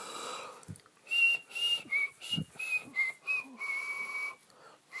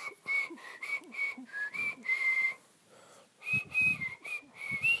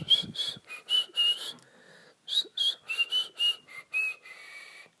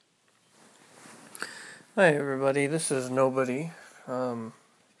Hi everybody, this is Nobody.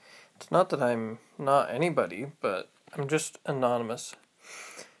 It's not that I'm not anybody, but I'm just anonymous.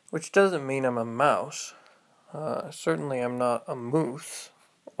 Which doesn't mean I'm a mouse. Certainly I'm not a moose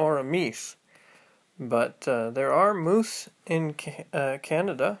or a meese. But there are moose in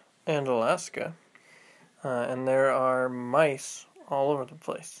Canada and Alaska. And there are mice all over the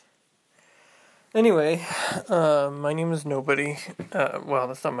place. Anyway, my name is Nobody. Well,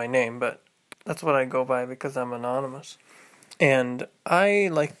 that's not my name, but that's what I go by because I'm anonymous. And I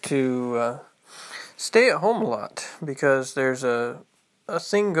like to stay at home a lot because there's a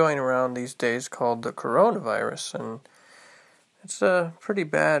thing going around these days called the coronavirus, and it's a pretty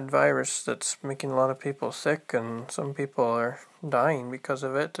bad virus that's making a lot of people sick, and some people are dying because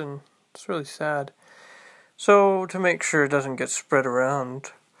of it, and it's really sad. So to make sure it doesn't get spread around,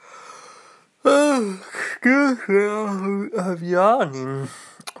 excuse me, I'm yawning.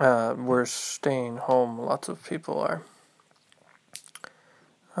 We're staying home. Lots of people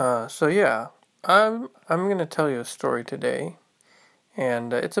are. So yeah, I'm gonna tell you a story today,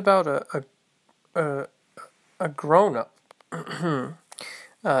 and it's about a grown up.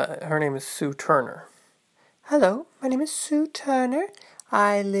 Her name is Sue Turner. Hello, my name is Sue Turner.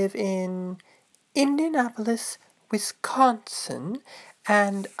 I live in Indianapolis, Wisconsin,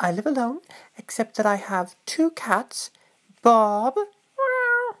 and I live alone, except that I have two cats, Bob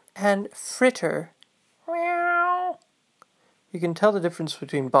and Fritter. You can tell the difference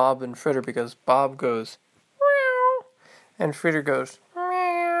between Bob and Fritter because Bob goes meow and Fritter goes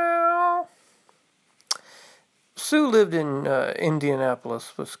meow. Sue lived in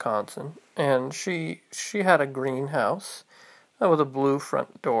Indianapolis, Wisconsin, and she had a greenhouse with a blue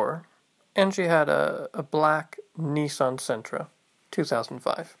front door, and she had a black Nissan Sentra,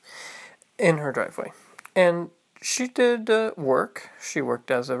 2005, in her driveway. And she did work. She worked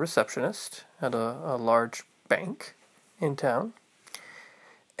as a receptionist at a large bank in town.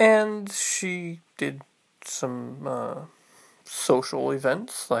 And she did some social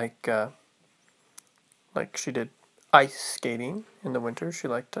events, like she did ice skating in the winter. She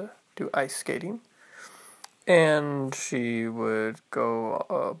liked to do ice skating. And she would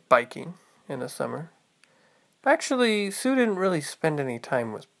go biking in the summer. Actually, Sue didn't really spend any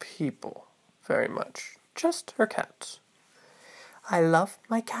time with people very much. Just her cats. I love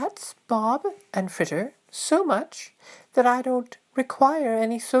my cats, Bob and Fritter, so much that I don't require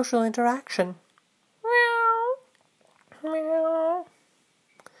any social interaction. Meow. Meow.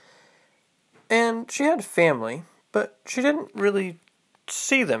 And she had a family, but she didn't really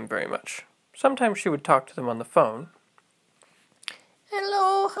see them very much. Sometimes she would talk to them on the phone.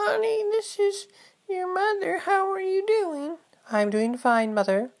 Hello, honey, this is your mother. How are you doing? I'm doing fine,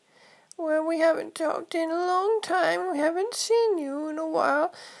 Mother. Well, we haven't talked in a long time. We haven't seen you in a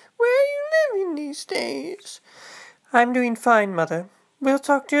while. Where are you living these days? I'm doing fine, Mother. We'll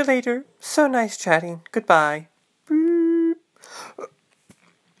talk to you later. So nice chatting. Goodbye. Beep.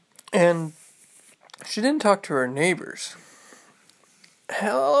 And she didn't talk to her neighbors.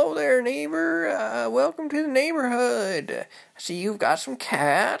 Hello there, neighbor. Welcome to the neighborhood. I see you've got some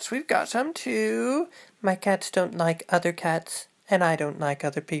cats. We've got some too. My cats don't like other cats, and I don't like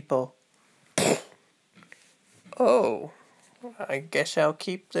other people. Oh, I guess I'll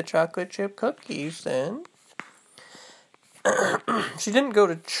keep the chocolate chip cookies then. She didn't go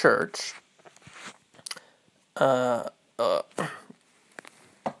to church.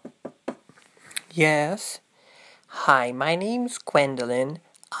 Yes. Hi, my name's Gwendolyn.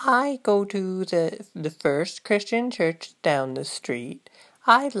 I go to the First Christian Church down the street.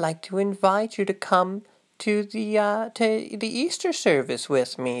 I'd like to invite you to come to the Easter service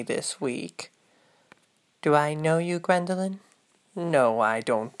with me this week. Do I know you, Gwendolyn? No, I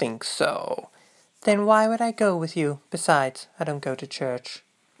don't think so. Then why would I go with you? Besides, I don't go to church.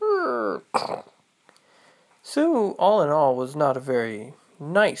 Sue, all in all, was not a very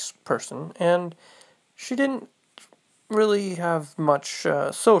nice person, and she didn't really have much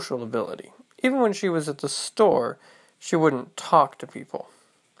social ability. Even when she was at the store, she wouldn't talk to people.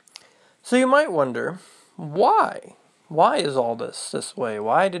 So you might wonder, why? Why is all this way?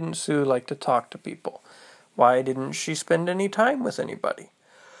 Why didn't Sue like to talk to people? Why didn't she spend any time with anybody?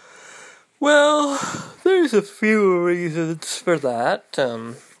 Well, there's a few reasons for that.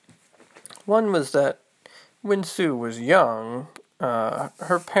 One was that when Sue was young,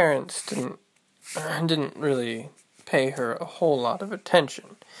 her parents didn't really pay her a whole lot of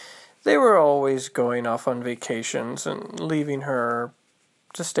attention. They were always going off on vacations and leaving her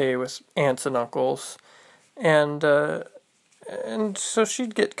to stay with aunts and uncles, and so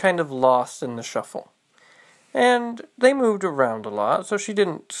she'd get kind of lost in the shuffle. And they moved around a lot, so she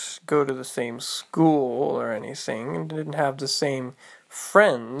didn't go to the same school or anything, and didn't have the same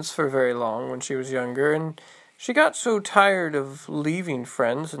friends for very long when she was younger, and she got so tired of leaving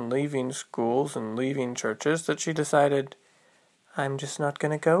friends and leaving schools and leaving churches that she decided, I'm just not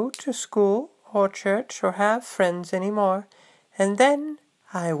going to go to school or church or have friends anymore, and then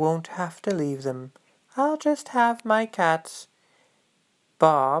I won't have to leave them. I'll just have my cats,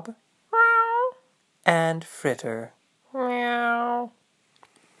 Bob and Fritter. Meow.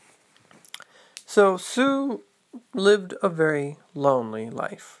 So Sue lived a very lonely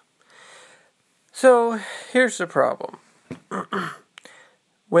life. So here's the problem.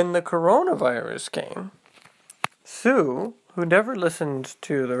 When the coronavirus came, Sue, who never listened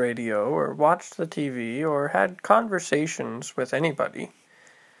to the radio or watched the TV or had conversations with anybody,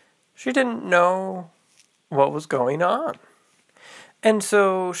 she didn't know what was going on. And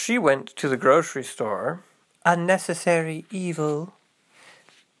so she went to the grocery store, a necessary evil.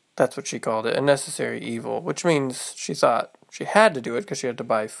 That's what she called it, a necessary evil, which means she thought she had to do it because she had to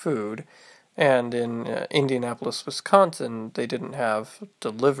buy food. And in Indianapolis, Wisconsin, they didn't have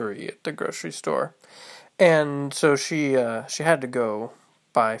delivery at the grocery store. And so she had to go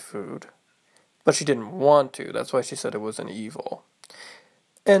buy food. But she didn't want to. That's why she said it was an evil.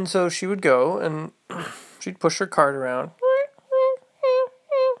 And so she would go and she'd push her cart around.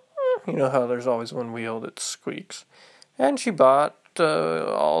 You know how there's always one wheel that squeaks. And she bought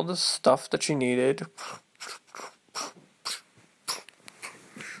all the stuff that she needed.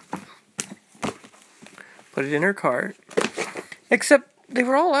 Put it in her cart. Except they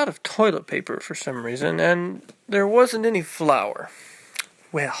were all out of toilet paper for some reason, and there wasn't any flour.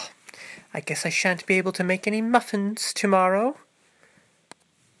 Well, I guess I shan't be able to make any muffins tomorrow.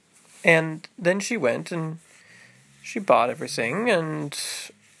 And then she went and she bought everything, and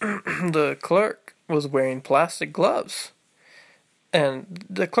the clerk was wearing plastic gloves. And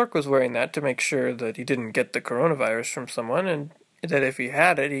the clerk was wearing that to make sure that he didn't get the coronavirus from someone, and that if he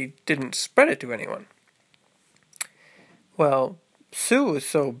had it, he didn't spread it to anyone. Well, Sue was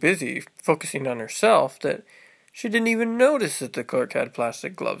so busy focusing on herself that she didn't even notice that the clerk had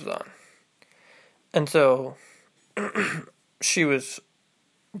plastic gloves on. And so she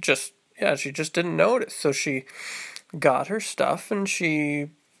just didn't notice. So she got her stuff and she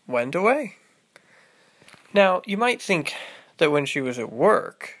went away. Now, you might think that when she was at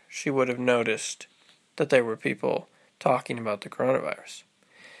work, she would have noticed that there were people talking about the coronavirus.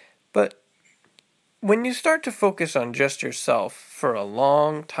 But when you start to focus on just yourself for a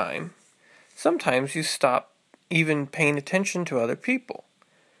long time, sometimes you stop even paying attention to other people.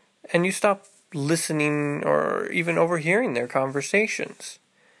 And you stop listening or even overhearing their conversations.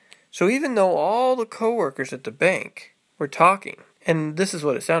 So even though all the coworkers at the bank were talking, and this is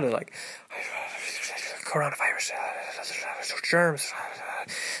what it sounded like, coronavirus, germs,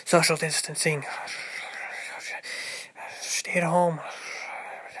 social distancing, stay at home,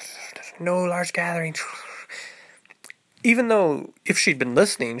 no large gatherings. Even though if she'd been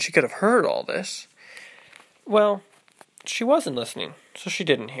listening, she could have heard all this. Well, she wasn't listening, so she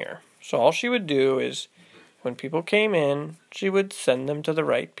didn't hear. So all she would do is, when people came in, she would send them to the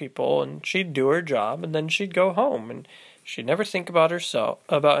right people, and she'd do her job, and then she'd go home, and she'd never think about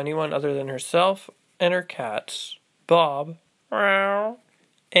anyone other than herself and her cats, Bob,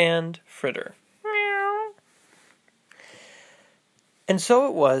 and Fritter. And so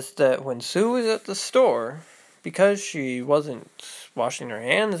it was that when Sue was at the store, because she wasn't washing her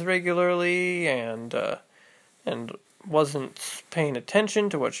hands regularly and wasn't paying attention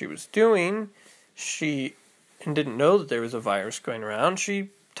to what she was doing, and didn't know that there was a virus going around, she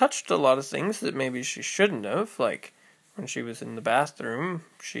touched a lot of things that maybe she shouldn't have. Like when she was in the bathroom,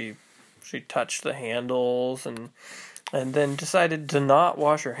 she touched the handles and then decided to not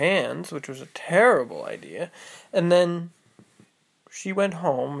wash her hands, which was a terrible idea. And then she went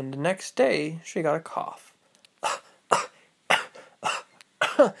home, and the next day she got a cough.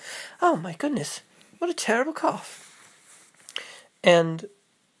 Oh my goodness, what a terrible cough. And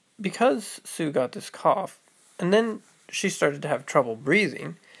because Sue got this cough, and then she started to have trouble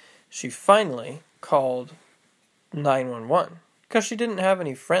breathing, she finally called 911 because she didn't have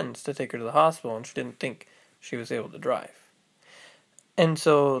any friends to take her to the hospital and she didn't think she was able to drive. And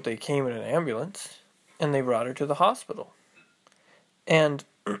so they came in an ambulance and they brought her to the hospital. And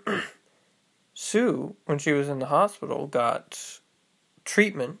Sue, when she was in the hospital, got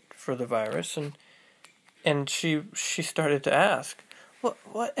treatment for the virus, and she started to ask,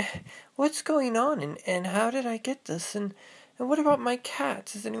 what's going on, and how did I get this, and what about my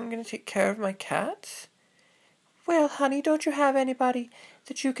cats? Is anyone going to take care of my cats? Well, honey, don't you have anybody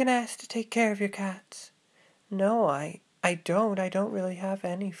that you can ask to take care of your cats? No, I don't. I don't really have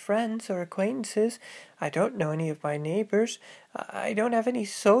any friends or acquaintances. I don't know any of my neighbors. I don't have any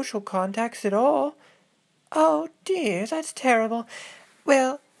social contacts at all. Oh, dear, that's terrible.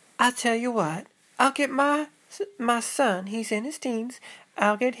 Well, I'll tell you what. I'll get my son, he's in his teens,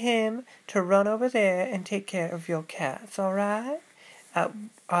 I'll get him to run over there and take care of your cats, all right?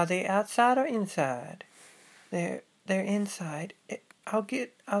 Are they outside or inside? They're inside. I'll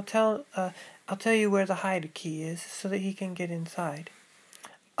tell you where the hider key is so that he can get inside.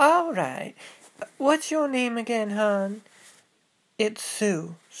 All right. What's your name again, hon? It's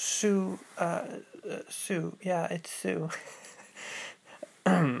Sue. Sue. Yeah, it's Sue.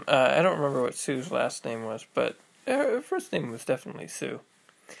 I don't remember what Sue's last name was, but her first name was definitely Sue.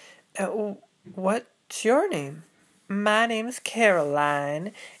 What's your name? My name is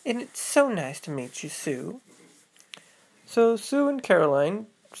Caroline, and it's so nice to meet you, Sue. So Sue and Caroline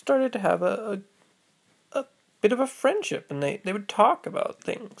started to have a bit of a friendship, and they would talk about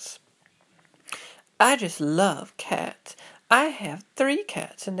things. I just love cats. I have 3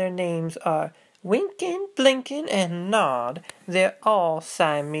 cats, and their names are Winkin', Blinkin', and Nod. They're all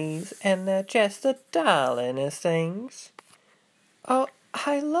Siamese, and they're just the darlingest things. Oh,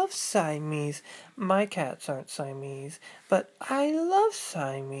 I love Siamese. My cats aren't Siamese, but I love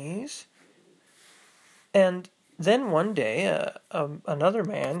Siamese. And then one day, another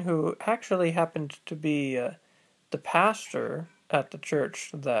man who actually happened to be the pastor at the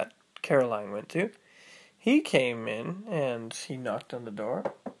church that Caroline went to, he came in and he knocked on the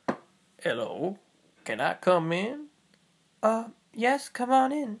door. Hello, can I come in? Yes, come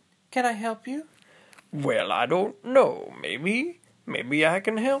on in. Can I help you? Well, I don't know. Maybe I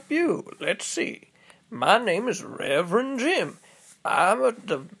can help you. Let's see. My name is Reverend Jim. I'm at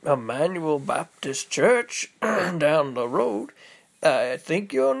the Emmanuel Baptist Church down the road. I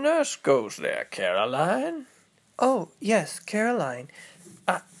think your nurse goes there, Caroline. Oh, yes, Caroline.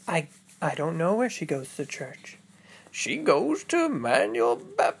 I don't know where she goes to church. She goes to Emmanuel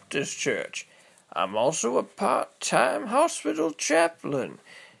Baptist Church. I'm also a part-time hospital chaplain.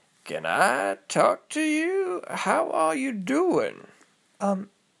 Can I talk to you? How are you doing?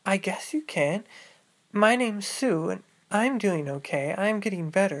 I guess you can. My name's Sue, and I'm doing okay. I'm getting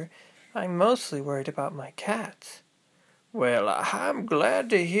better. I'm mostly worried about my cats. Well, I'm glad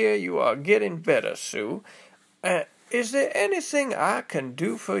to hear you are getting better, Sue. Is there anything I can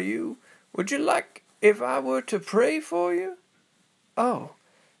do for you? Would you like if I were to pray for you? Oh,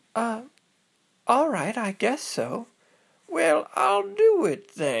 all right, I guess so. Well, I'll do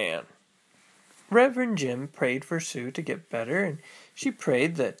it then. Reverend Jim prayed for Sue to get better, and she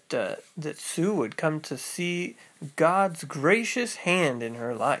prayed that Sue would come to see God's gracious hand in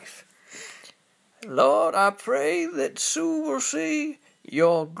her life. Lord, I pray that Sue will see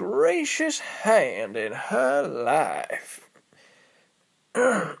your gracious hand in her life.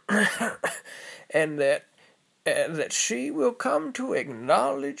 and that she will come to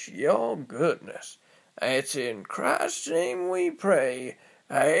acknowledge your goodness. It's in Christ's name we pray.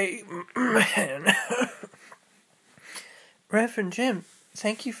 Amen. Reverend Jim,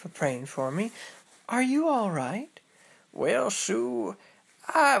 thank you for praying for me. Are you all right? Well, Sue,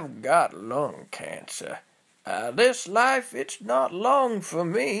 I've got lung cancer. This life, it's not long for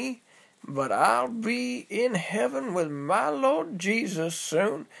me, but I'll be in heaven with my Lord Jesus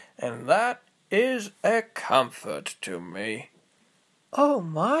soon, and that is a comfort to me. Oh,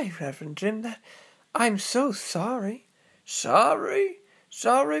 my, Reverend Jim, I'm so sorry. Sorry?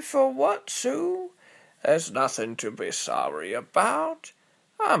 Sorry for what, Sue? There's nothing to be sorry about.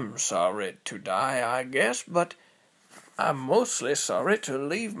 I'm sorry to die, I guess, but I'm mostly sorry to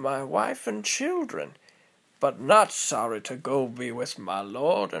leave my wife and children, but not sorry to go be with my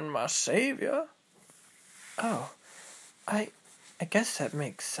Lord and my Savior. Oh, I guess that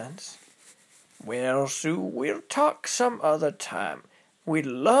makes sense. Well, Sue, we'll talk some other time. We'd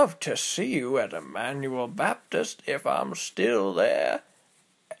love to see you at Emmanuel Baptist if I'm still there.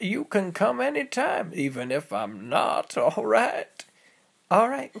 You can come any time, even if I'm not, all right? All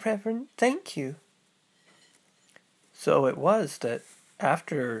right, Reverend, thank you. So it was that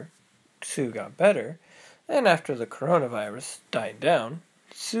after Sue got better, and after the coronavirus died down,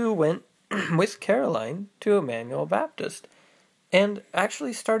 Sue went with Caroline to Emmanuel Baptist and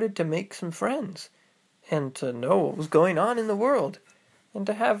actually started to make some friends and to know what was going on in the world and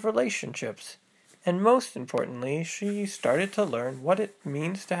to have relationships. And most importantly, she started to learn what it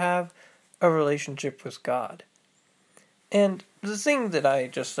means to have a relationship with God. And the thing that I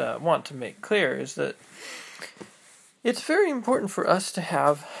just want to make clear is that it's very important for us to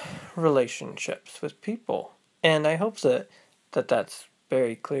have relationships with people. And I hope that that's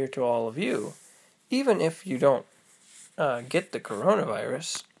very clear to all of you. even if you don't get the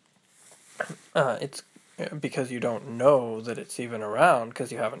coronavirus, it's because you don't know that it's even around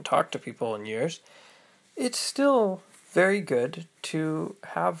because you haven't talked to people in years, it's still very good to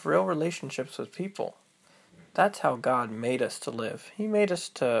have real relationships with people. That's how God made us to live. He made us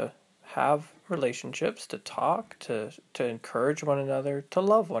to have relationships, to talk, to encourage one another, to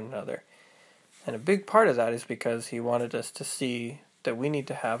love one another. And a big part of that is because He wanted us to see that we need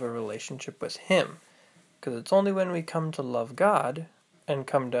to have a relationship with Him. Because it's only when we come to love God and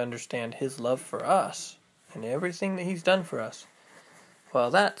come to understand His love for us and everything that He's done for us,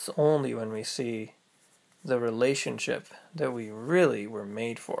 well, that's only when we see the relationship that we really were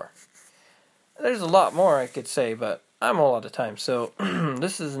made for. There's a lot more I could say, but I'm all out of time. So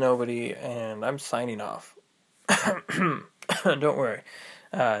this is Nobody, and I'm signing off. Don't worry.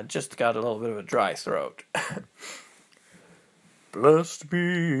 Just got a little bit of a dry throat. Blessed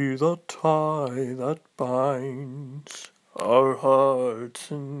be the tie that binds our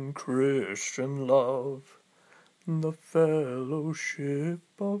hearts in Christian love, the fellowship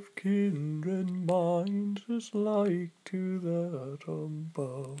of kindred minds is like to that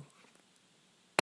above.